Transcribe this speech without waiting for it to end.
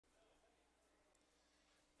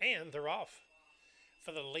And they're off.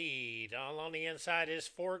 For the lead, all on the inside is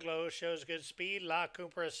Foreglow, shows good speed. La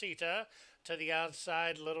Comprasita to the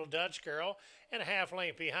outside, Little Dutch Girl, and a half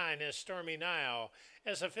length behind is Stormy Nile.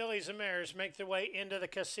 As the fillies and mares make their way into the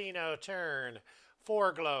casino turn,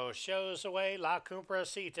 Foreglow shows away La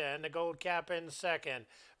Comprasita and the gold cap in second.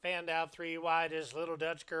 Fanned out three wide is Little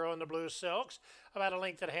Dutch Girl in the blue silks. About a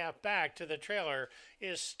length and a half back to the trailer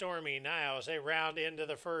is Stormy Nile as they round into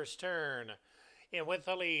the first turn. And with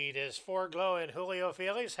the lead is Foreglow, and Julio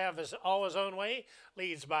Felix have all his own way,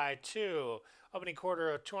 leads by 2. Opening quarter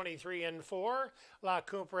of 23 and 4. La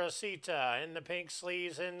Comprasita in the pink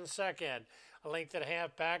sleeves in second. A length and a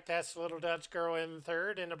half back, that's Little Dutch Girl in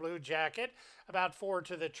third in a blue jacket. About 4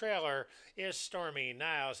 to the trailer is Stormy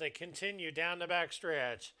Niles. They continue down the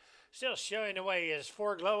backstretch. Still showing away is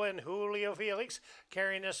Foreglow and Julio Felix,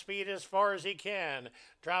 carrying the speed as far as he can.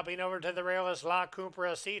 Dropping over to the rail is La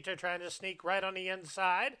Comprasita, trying to sneak right on the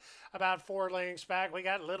inside. About 4 lengths back, we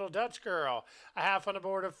got Little Dutch Girl. A half on the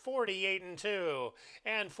board of 48 and 2.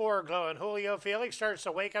 And Foreglow and Julio Felix starts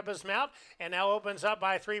to wake up his mount and now opens up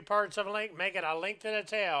by 3 parts of a length, make it a length and a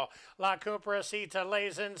tail. La Comprasita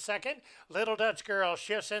lays in second. Little Dutch Girl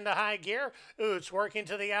shifts into high gear. Oots working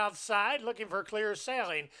to the outside, looking for clear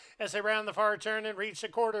sailing as they round the far turn and reach the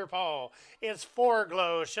quarter pole. It's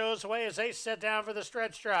Foreglow shows away as they sit down for the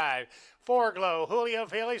stretch drive. Foreglow, Julio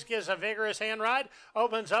Felix gives a vigorous hand ride,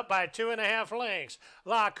 opens up by 2.5 lengths.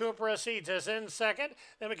 La Comprasita's in second.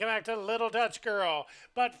 Then we come back to Little Dutch Girl.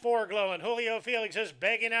 But Foreglow and Julio Felix is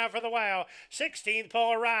begging out for the wow. 16th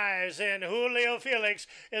pole arrives, and Julio Felix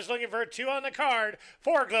is looking for 2 on the card.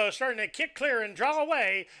 Foreglow starting to kick clear and draw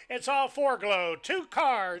away. It's all Foreglow. 2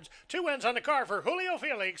 cards, 2 wins on the card for Julio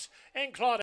Felix and Claude.